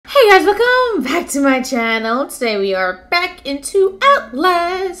guys, welcome back to my channel. Today we are back into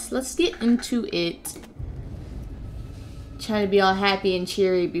Outlast. Let's get into it. Trying to be all happy and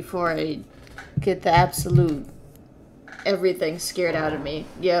cheery before I get the absolute everything scared out of me.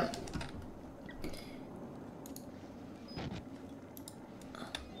 Yep.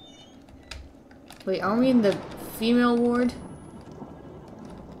 Wait, aren't we in the female ward?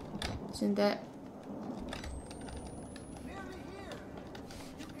 Isn't that...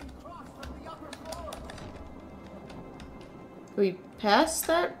 we passed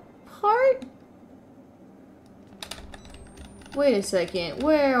that part? Wait a second,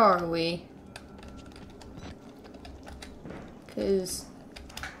 where are we? Cause...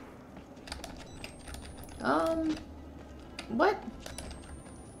 what?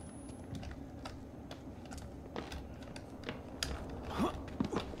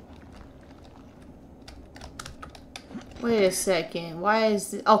 Wait a second, why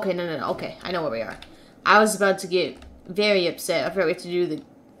is this? Okay, no, okay, I know where we are. I was about to get very upset. I forgot we have to do the...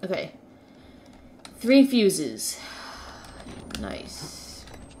 okay. 3 fuses. Nice.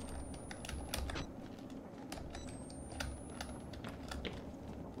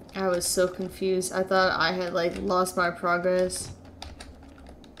 I was so confused. I thought I had, like, lost my progress.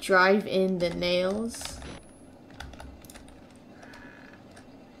 Drive in the nails.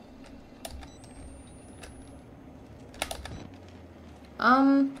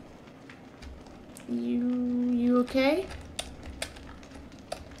 You okay?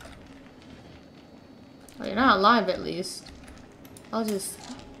 Oh, you're not alive at least. I'll just...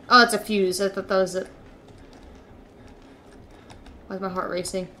 oh, it's a fuse. I thought that was it. Why is my heart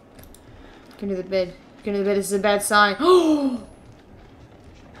racing? Get into the bed. Get into the bed. This is a bad sign. Oh!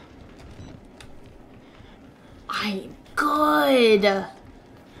 I'm good!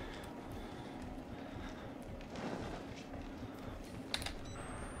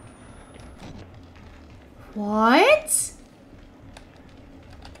 What?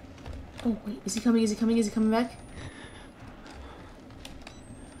 Oh, wait. Is he coming? Is he coming? Is he coming back?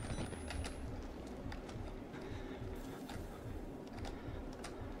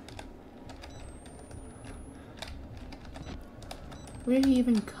 Where did he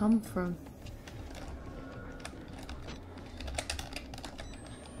even come from?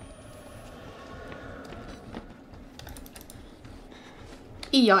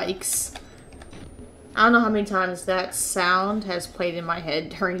 Yikes. I don't know how many times that sound has played in my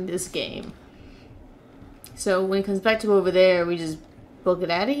head during this game. So when it comes back to over there, we just book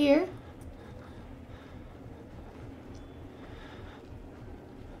it out of here.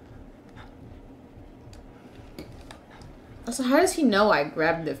 Also, how does he know I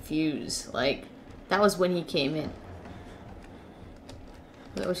grabbed the fuse? Like, that was when he came in.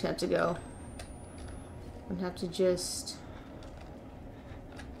 I wish I have to go. I'm gonna have to just...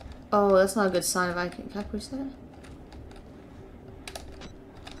 oh, that's not a good sign if I can I push that?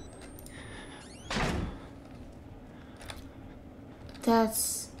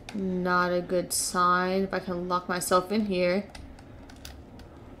 That's not a good sign if I can lock myself in here.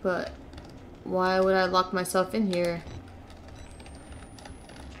 But why would I lock myself in here?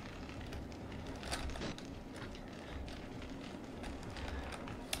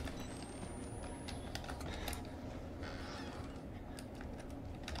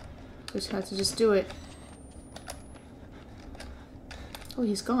 Just have to just do it. Oh,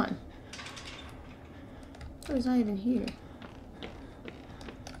 he's gone. Oh, he's not even here.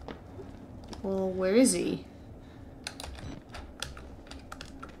 Well, where is he?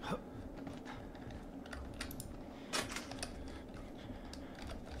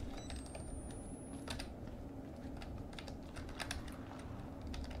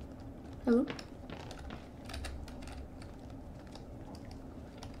 Hello?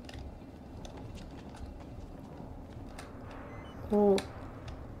 Oh.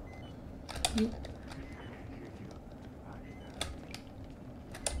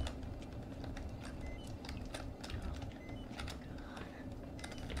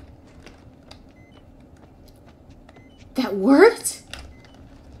 That worked?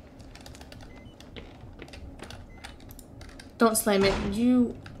 Don't slam it.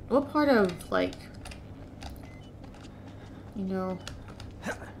 You... what part of, like... you know...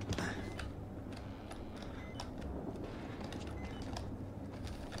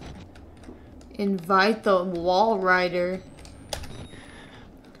 invite the wall rider.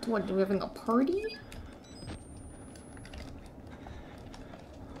 What, are we having a party?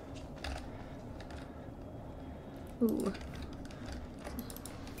 Ooh.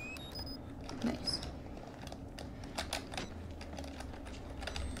 Nice.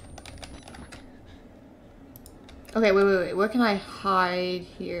 Okay, wait. Where can I hide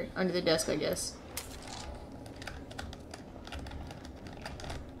here? Under the desk, I guess.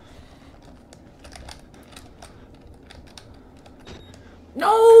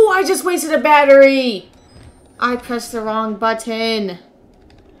 No! I just wasted a battery! I pressed the wrong button.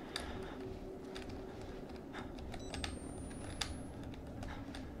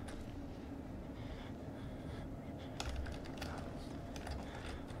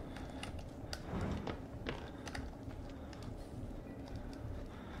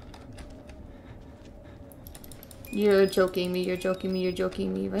 You're joking me,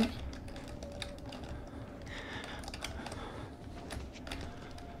 right?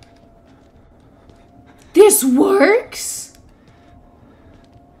 This works?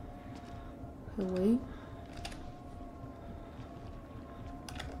 Oh, wait.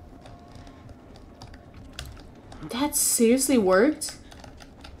 That seriously worked?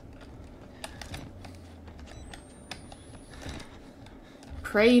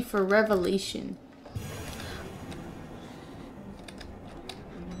 Pray for revelation.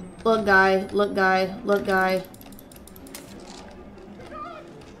 Look, guy.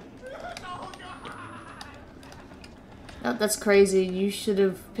 Oh, that's crazy. You should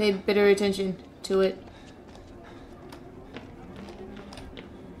have paid better attention to it.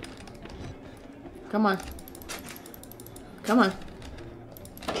 Come on.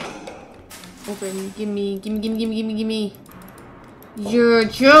 Open. Gimme. You're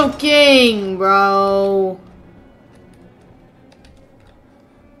joking, bro.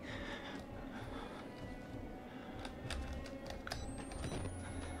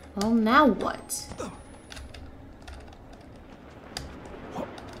 Well, now what?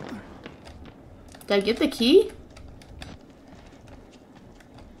 Did I get the key?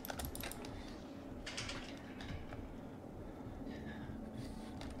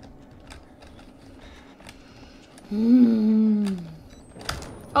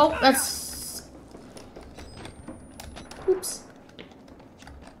 Oh, that's... Oops.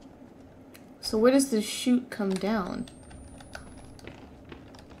 So where does the chute come down?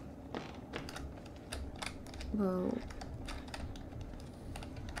 Whoa.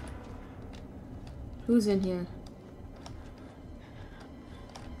 Who's in here?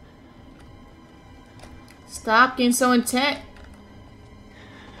 Stop getting so intent.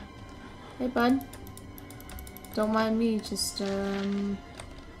 Hey, bud. Don't mind me, just, get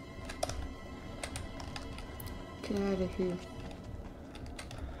out of here.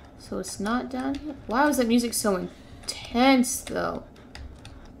 So it's not down here? Why was that music so intense, though?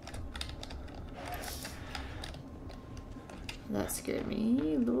 That scared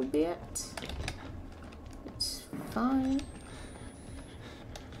me a little bit. It's fine.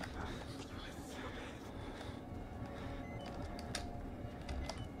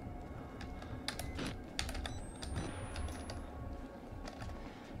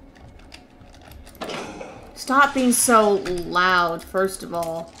 Stop being so loud, first of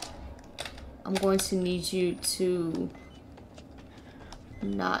all. I'm going to need you to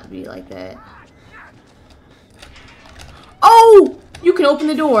not be like that. Oh! You can open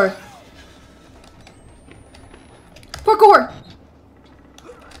the door. Parkour!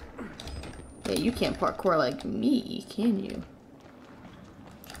 Yeah, you can't parkour like me, can you?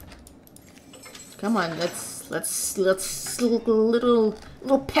 Come on, let's little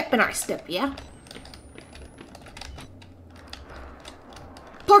pep in our step, yeah?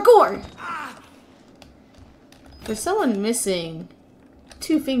 Parkour! For someone missing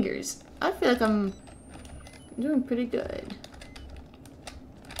 2 fingers, I feel like I'm doing pretty good.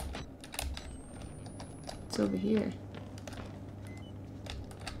 It's over here.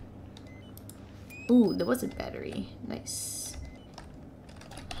 Ooh, there was a battery. Nice.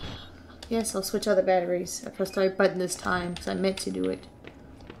 Yes, I'll switch out the batteries. I pressed the right button this time because I meant to do it.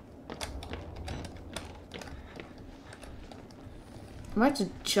 I might have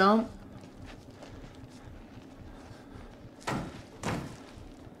to jump.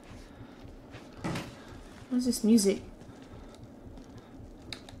 What's this music?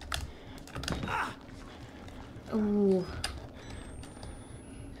 Ooh.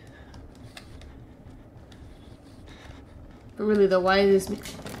 But really though, why is this...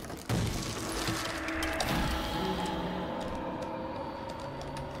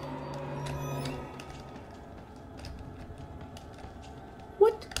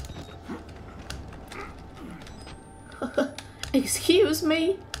 What? Excuse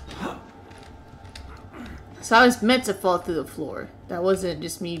me? So I was meant to fall through the floor. That wasn't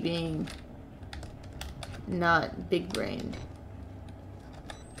just me being not big-brained.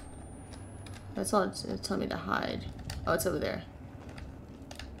 That's all it's telling me to hide. Oh, it's over there.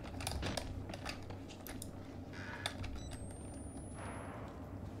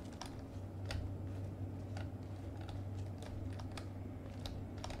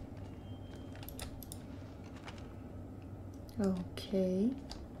 Okay.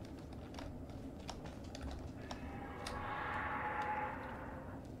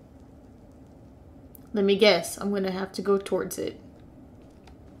 Let me guess. I'm gonna have to go towards it.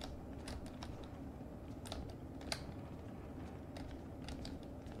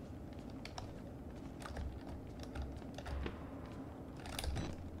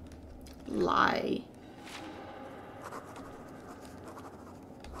 Lie.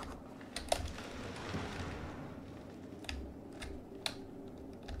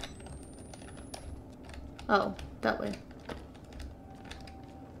 Oh, that way.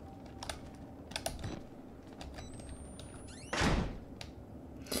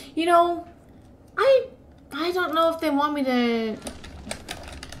 You know, I don't know if they want me to...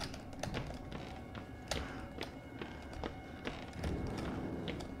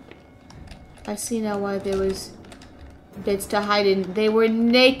 I see now why there was bits to hide in. They were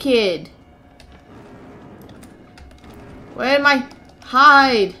naked. Where am I?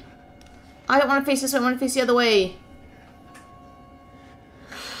 Hide. I don't want to face this way. I want to face the other way.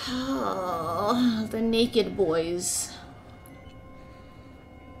 Oh, the naked boys.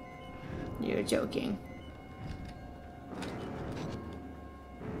 You're joking.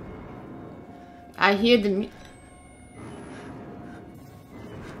 I hear the...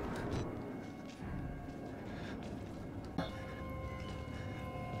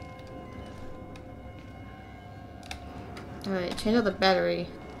 Alright, change out the battery.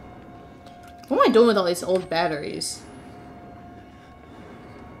 What am I doing with all these old batteries?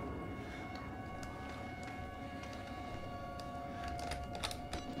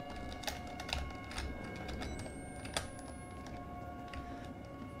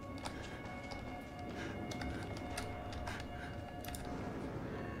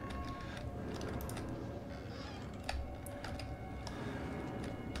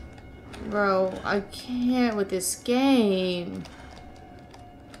 Bro, I can't with this game.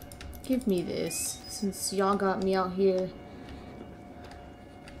 Give me this, since y'all got me out here.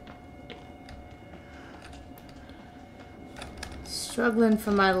 Struggling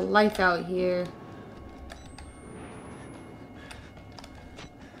for my life out here.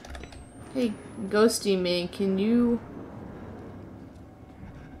 Hey, Ghosty Man, can you...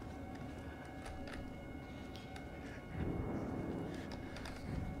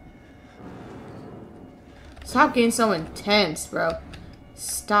 Stop getting so intense, bro.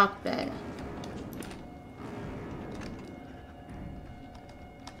 Stop that.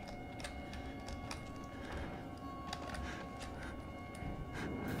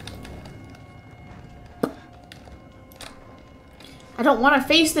 I don't want to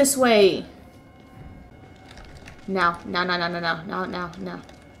face this way. No.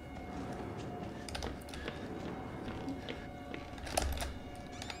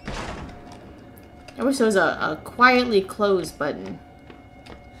 I wish there was a quietly close button.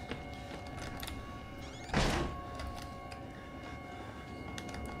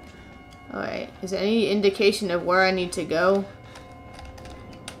 Alright, is there any indication of where I need to go?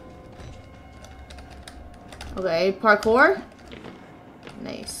 Okay, parkour?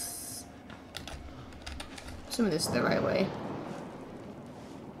 Nice. Assuming this is the right way.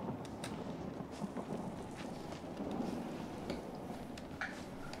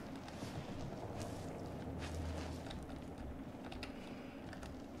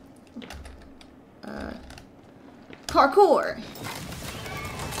 Parkour!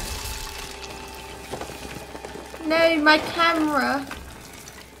 No, my camera!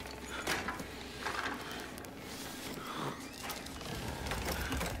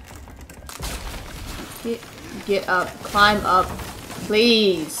 Get up, climb up,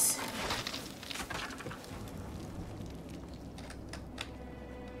 please.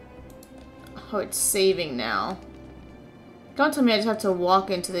 Oh, it's saving now. Don't tell me I just have to walk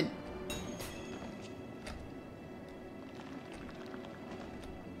into the...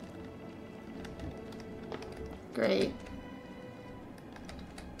 Great.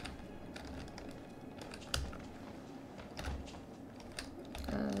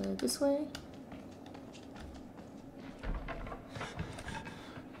 This way?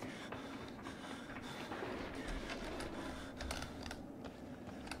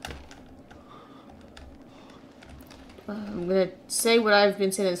 I'm gonna say what I've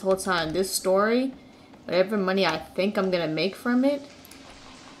been saying this whole time. This story, whatever money I think I'm gonna make from it,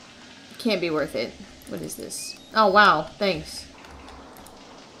 can't be worth it. What is this? Oh, wow. Thanks.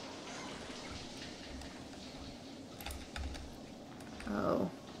 Oh.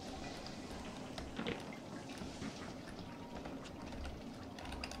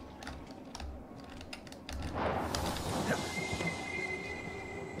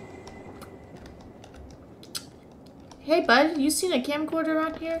 Hey, bud, you seen a camcorder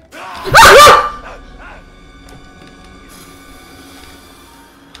around here?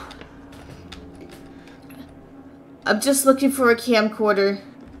 I'm just looking for a camcorder.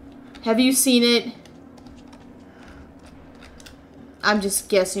 Have you seen it? I'm just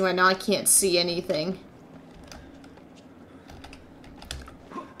guessing right now. I can't see anything.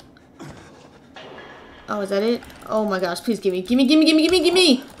 Oh, is that it? Oh my gosh, please give me. Give me, give me, give me, give me, give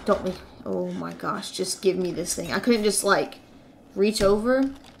me! Don't me. Oh my gosh, just give me this thing. I couldn't just, like, reach over.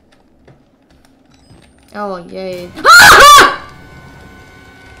 Oh, yay.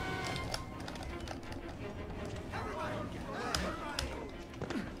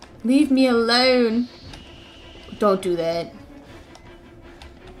 Leave me alone. Don't do that.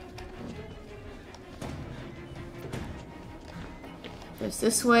 There's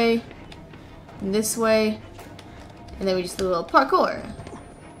this way, and this way, and then we just do a little parkour.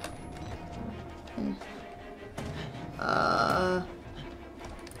 And,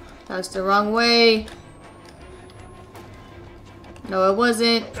 that's the wrong way. No, it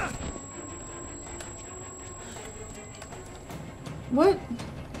wasn't. What?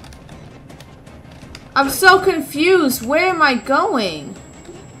 I'm so confused. Where am I going?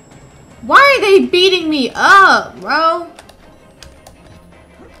 Why are they beating me up, bro?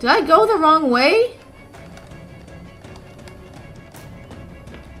 Did I go the wrong way?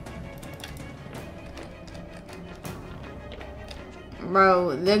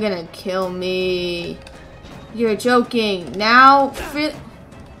 Bro, they're gonna kill me. You're joking. Now,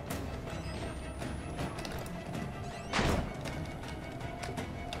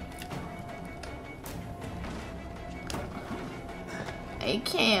 I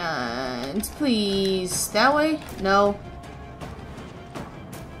can't. Please. That way? No.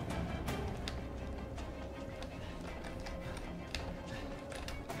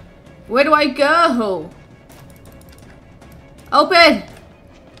 Where do I go? Open!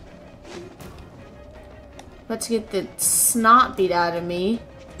 Let's get the snot beat out of me.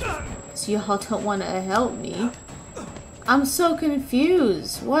 Because y'all don't want to help me. I'm so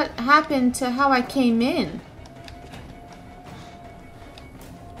confused. What happened to how I came in?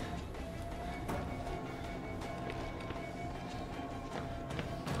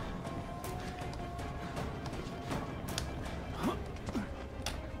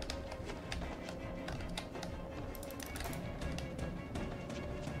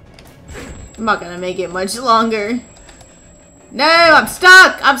 I'm not gonna make it much longer. No, I'm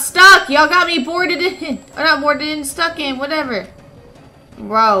stuck! I'm stuck! Y'all got me boarded in. Or not boarded in, stuck in, whatever.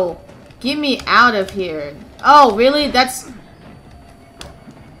 Bro, get me out of here. Oh, really? That's...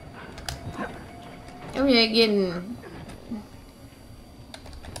 Oh yeah, getting...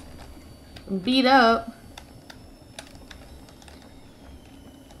 beat up.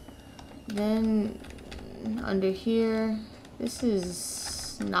 Then... under here... This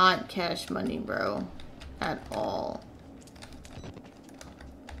is... not cash money, bro, at all.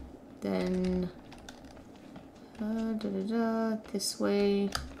 Then this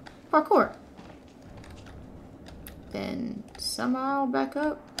way, parkour. Then somehow back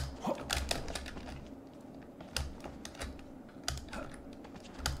up.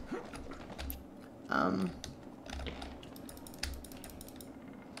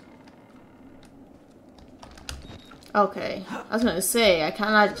 Okay, I was gonna say, I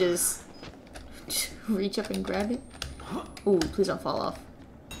cannot just reach up and grab it. Ooh, please don't fall off.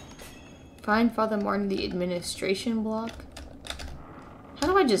 Find Father Martin the administration block. How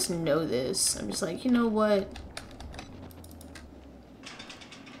do I just know this? I'm just like, you know what?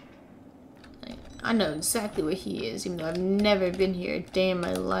 I know exactly where he is, even though I've never been here a day in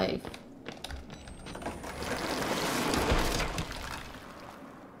my life.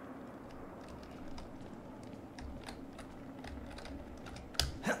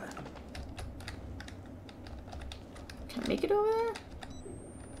 Can I make it over there?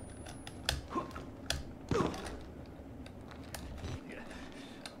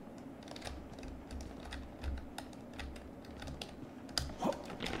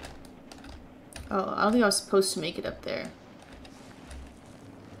 Oh, I don't think I was supposed to make it up there.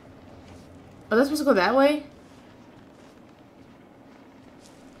 Oh, that's supposed to go that way?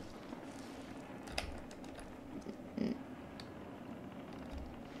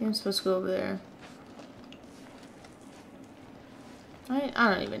 I'm supposed to go over there.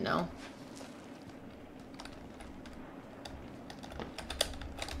 I don't even know.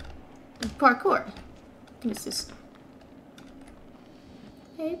 Parkour. What is this?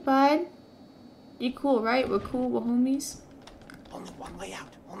 Hey, bud. You cool, right? We're cool, we're homies. Only one way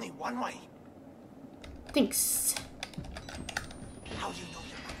out. Only one way. Thanks. How do you know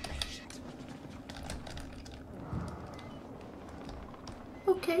you're not patient?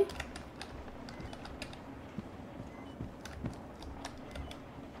 Okay.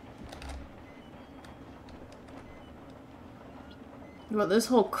 Well, this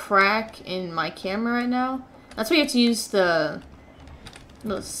whole crack in my camera right now, that's why you have to use the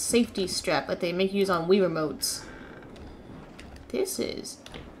safety strap that they make you use on Wii remotes. This is...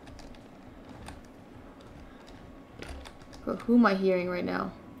 Bro, who am I hearing right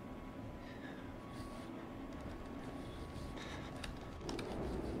now?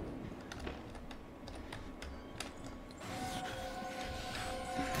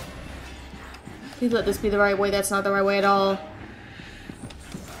 Please let this be the right way. That's not the right way at all.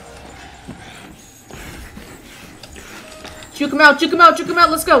 Juke him out, juke him out, juke him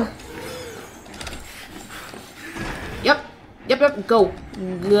out, let's go. Yep, yep, yep, go.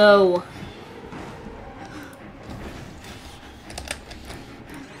 Go.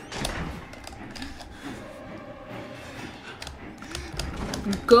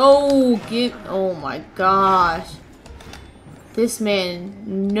 Go, get, oh my gosh. This man,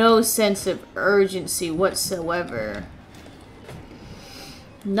 no sense of urgency whatsoever.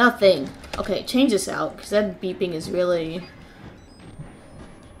 Nothing. Okay, change this out, because that beeping is really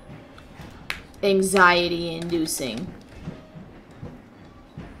anxiety-inducing.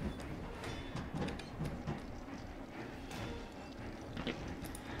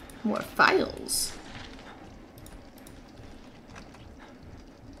 More files.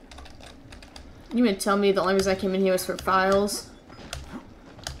 You mean tell me the only reason I came in here was for files?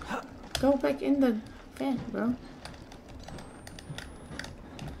 Go back in the fan, bro.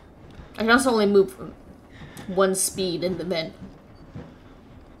 I can also only move from one speed in the vent.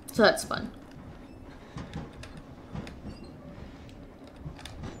 So that's fun.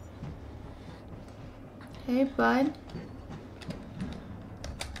 Hey, bud.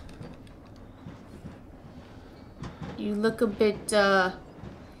 You look a bit,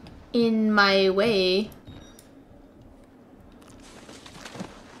 in my way.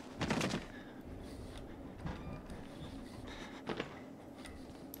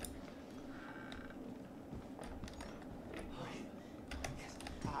 Yes,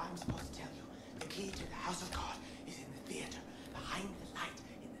 I'm supposed to tell you. The key to the house of God is in the theater, behind the light.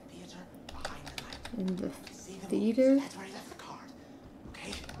 In the theater, behind the light. In the See the theater? movies? That's where I left the card.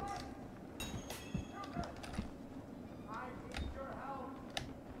 Okay?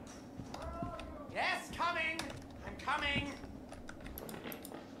 Yes, coming! I'm coming!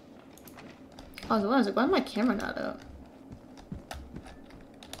 I was wondering, why is my camera not up?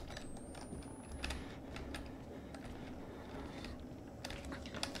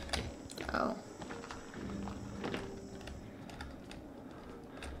 Oh.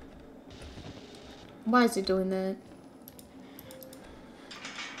 Why is it doing that?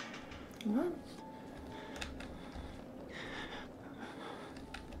 What?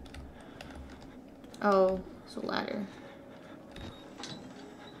 Oh, it's a ladder.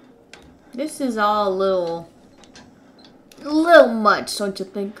 This is all a little much, don't you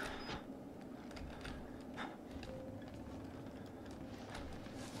think?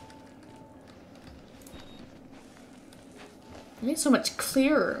 It makes so much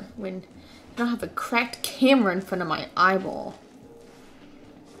clearer when I don't have a cracked camera in front of my eyeball.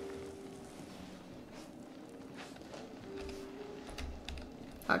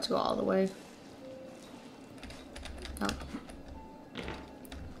 I have to go all the way. Oh.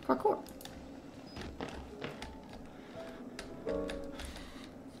 Parkour.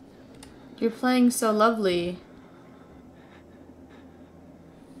 You're playing so lovely.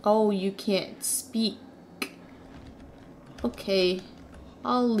 Oh, you can't speak. Okay,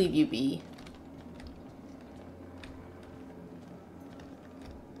 I'll leave you be.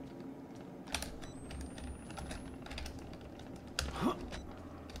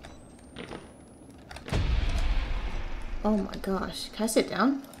 Oh my gosh, can I sit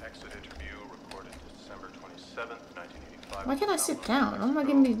down? Exit interview recorded December 27th, 1985. Why can't I sit down? Why am I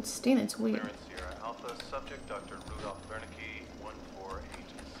getting to stand? It's weird. Clearance Sierra Alpha, subject Dr. Rudolph Wernicke,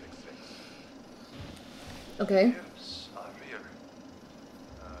 14866. Okay. Yes, I'm here.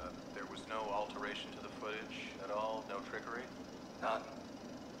 There was no alteration to the footage at all, no trickery? None.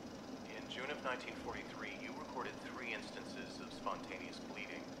 In June of 1943, you recorded 3 instances of spontaneous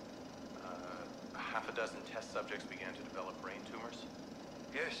bleeding. Half a dozen test subjects began to develop brain tumors.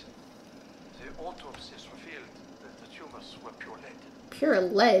 Yes. The autopsies revealed that the tumors were pure lead. Pure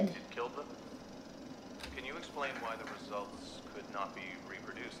lead. It killed them? Can you explain why the results could not be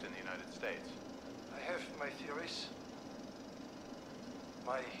reproduced in the United States? I have my theories.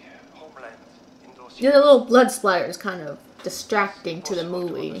 My homeland in those Yeah, the little blood splatter is kind of distracting to the Impossible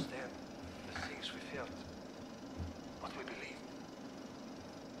to movie. understand the things we felt, what we believed.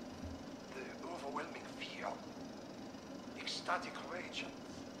 agent.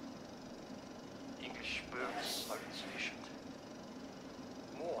 English words are insufficient.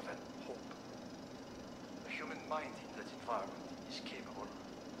 More than hope. The human mind in that environment is capable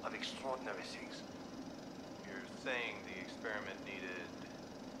of extraordinary things. You're saying the experiment needed...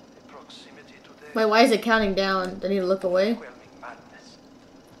 The proximity to death. Wait, why is it counting down? Do I need to look away? Overwhelming madness.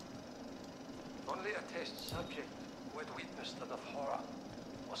 Only a test subject who had witnessed enough horror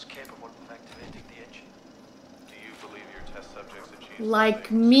was capable of activating the engine. Do you believe your test subjects achieved Like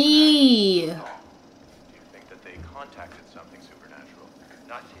something me. supernatural? Do you think that they contacted something supernatural?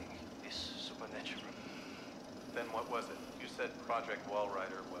 Nothing is supernatural. Then what was it? You said Project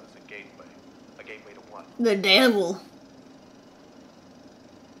Wallrider was a gateway. A gateway to what? The devil.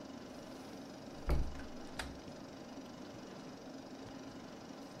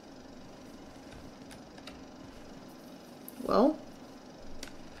 Well,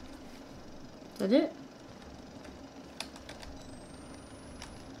 is that it?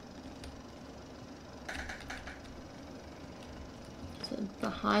 Is it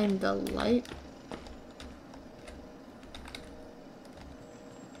behind the light?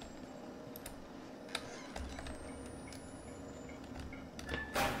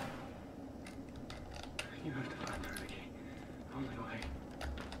 You have to find her, Vicky. Only way.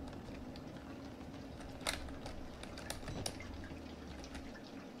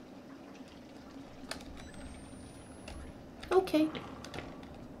 Okay.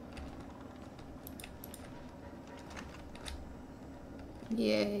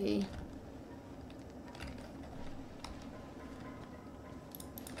 Yay.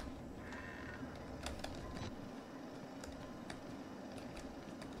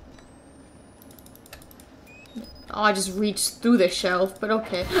 Oh, I just reached through the shelf, but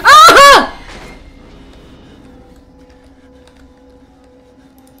okay. Ah!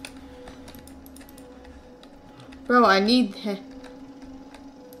 Bro, I need...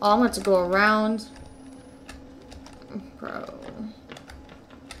 Oh, I'm going to go around. Bro.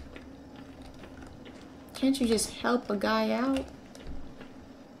 Can't you just help a guy out?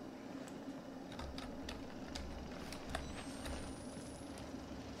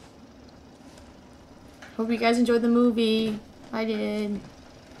 Hope you guys enjoyed the movie. I did.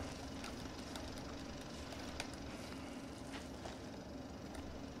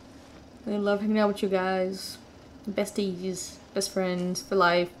 I love hanging out with you guys. Besties, best friends for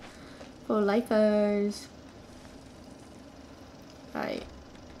life, for lifers. Alright,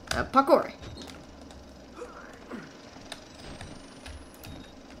 parkour.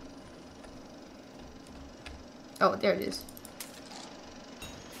 Oh, there it is.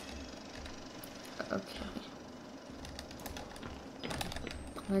 Okay.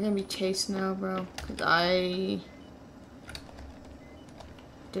 Am I gonna be chased now, bro? Cause I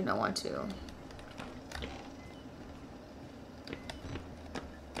do not want to.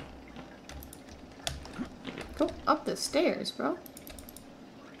 Go up the stairs, bro.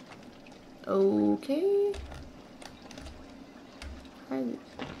 Okay.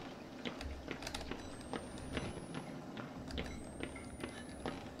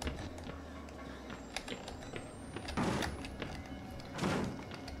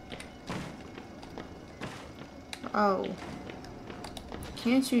 Oh.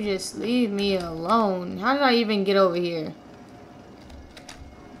 Can't you just leave me alone? How did I even get over here?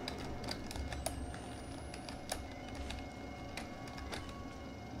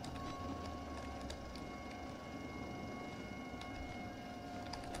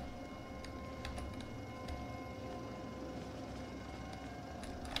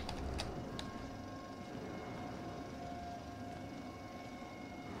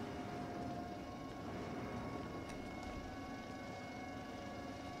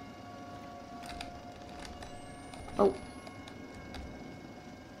 Oh.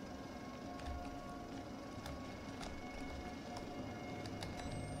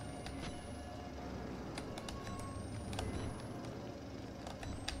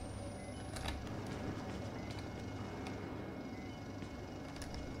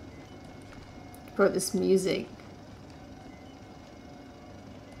 Bro, this music.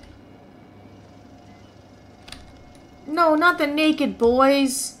 No, not the naked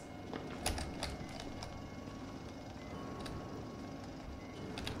boys.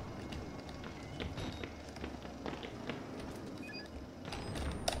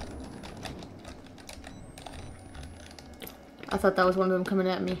 I thought that was one of them coming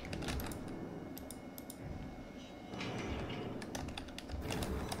at me.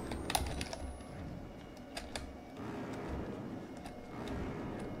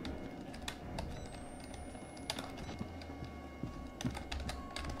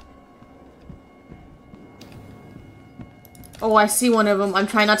 Oh, I see one of them. I'm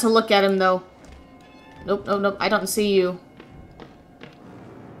trying not to look at him, though. Nope, nope, nope. I don't see you.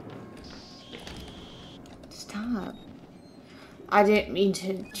 Stop. I didn't mean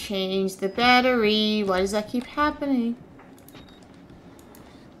to change the battery. Why does that keep happening?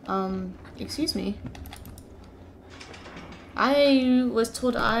 Excuse me. I was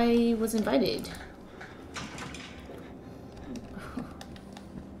told I was invited.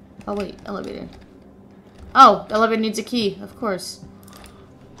 Oh, wait. Elevator. Oh, the elevator needs a key. Of course.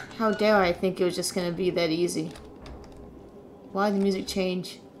 How dare I think it was just gonna be that easy. Why did the music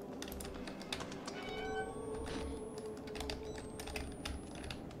change?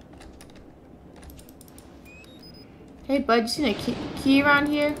 Hey, bud, you seen a key around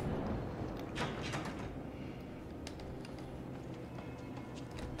here?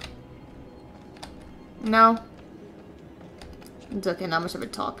 No. It's okay, not much of a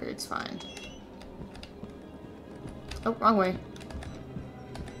talker, it's fine. Oh, wrong way.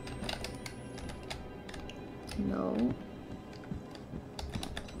 No.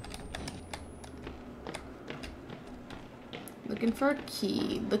 Looking for a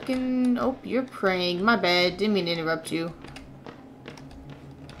key. Looking... Oh, you're praying. My bad. Didn't mean to interrupt you.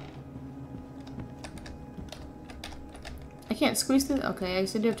 I can't squeeze through... Okay, I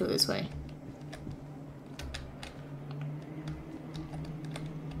guess I do have to go this way.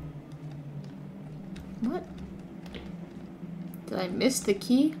 What? Did I miss the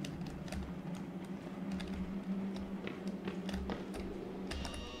key?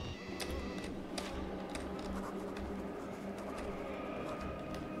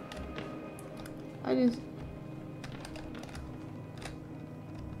 I just...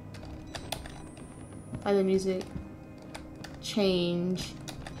 Other music. Change.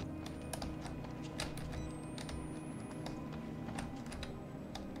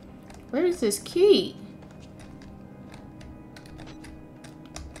 Where is this key?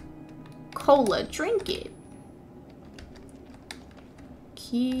 Cola, drink it.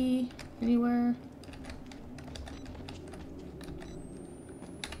 Key anywhere?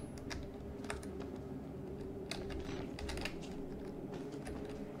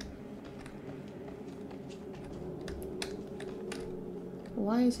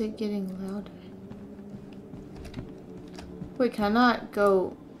 Why is it getting louder? Wait, can I not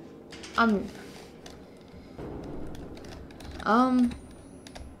go?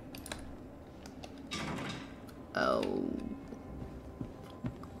 Oh.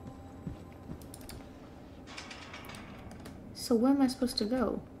 So where am I supposed to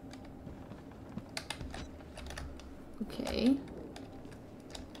go? Okay.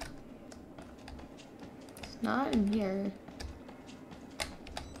 It's not in here.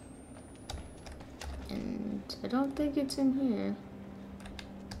 And I don't think it's in here.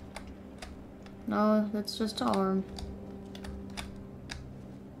 No, that's just an arm.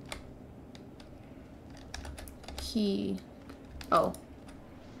 Key. Oh.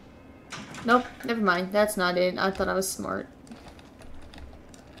 Nope, never mind. That's not it. I thought I was smart.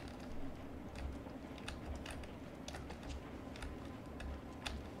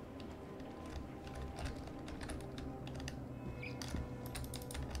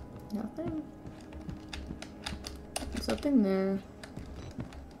 Nothing? There's something there.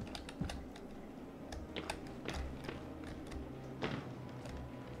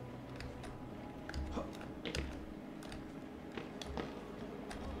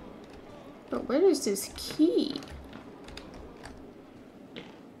 But where is this key?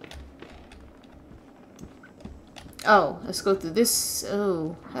 Oh, let's go through this.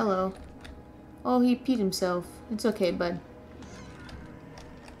 Oh, hello. Oh, he peed himself. It's okay, bud.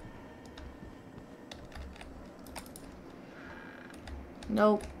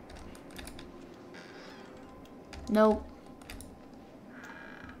 Nope. Nope.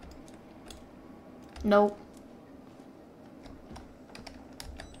 Nope.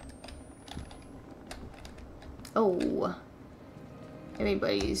 Oh.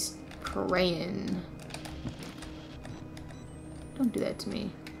 Everybody's praying. Don't do that to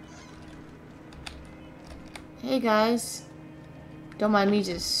me. Hey guys. Don't mind me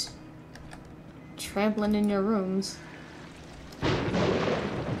just trampling in your rooms.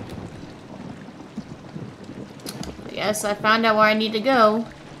 I guess I found out where I need to go.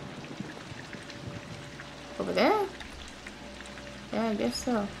 Over there? Yeah, I guess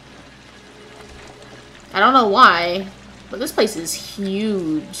so. I don't know why, but this place is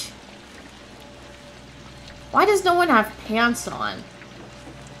huge. Why does no one have pants on?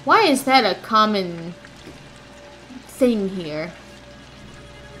 Why is that a common thing here?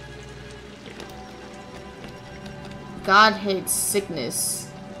 God hates sickness.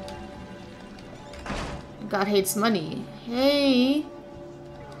 God hates money. Hey.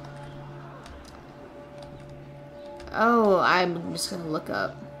 Oh, I'm just gonna look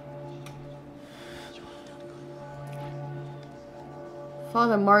up.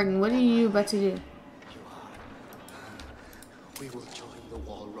 Father Martin, what are you about to do? We will join the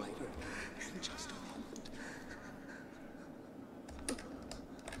Wall Rider in just a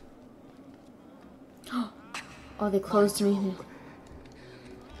moment. Oh, they closed me.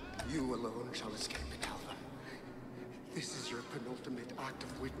 You alone shall escape it, Alva. This is your penultimate act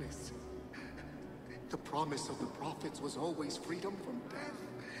of witness. The promise of the prophets was always freedom from death.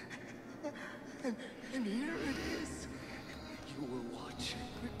 And here it is. You will watch and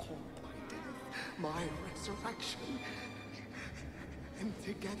record my death, my resurrection. And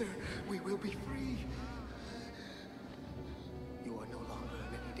together we will be free. You are no longer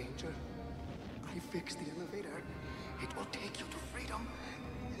in any danger. I fixed the elevator. It will take you to freedom.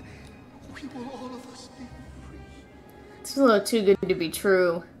 We will all of us be free. It's a little too good to be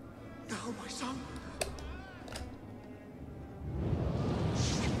true. Now, my son.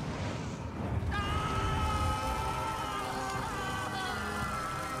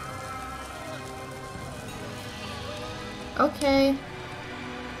 Okay.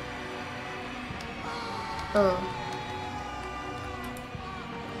 Oh.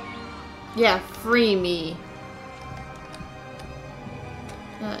 Yeah, free me.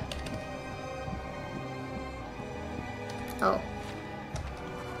 Oh.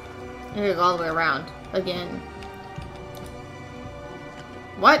 I need to go all the way around. Again.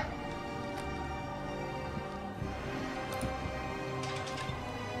 What?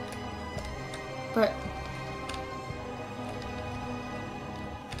 But...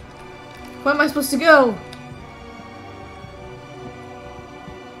 where am I supposed to go?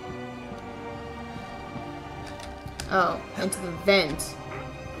 Oh, into the vent.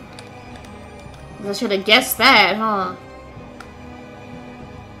 I should have guessed that, huh?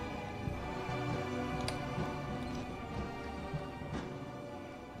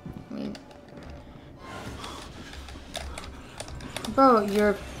 I mean... bro,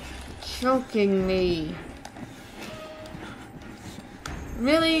 you're choking me.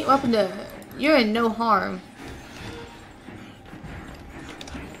 Really? What happened to... you're in no harm.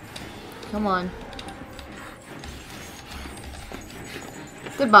 Come on.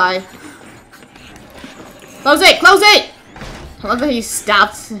 Goodbye. Close it! Close it! I love that he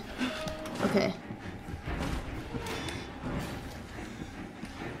stopped. Okay.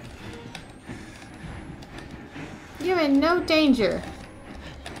 You're in no danger.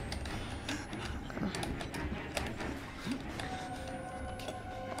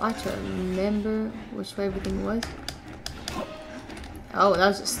 I have to remember which way everything was. Oh, that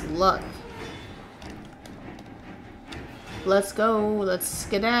was just luck. Let's go. Let's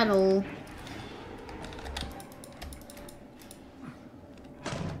skedaddle.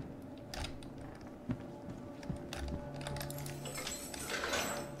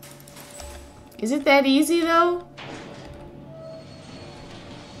 Is it that easy, though?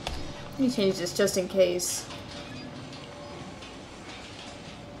 Let me change this just in case.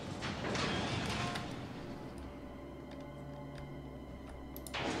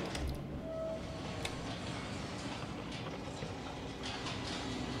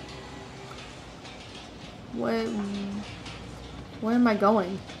 Where am I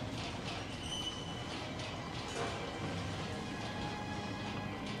going?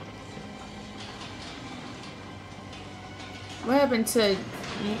 What happened to...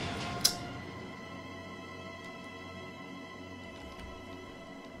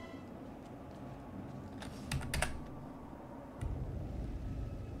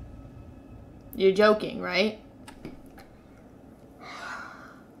 you're joking, right?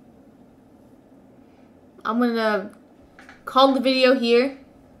 I'm gonna call the video here.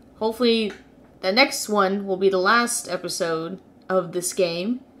 Hopefully the next one will be the last episode of this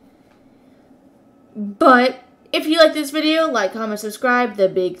game. But if you like this video, like, comment, subscribe, the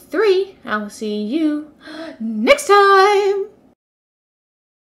big 3. I will see you next time.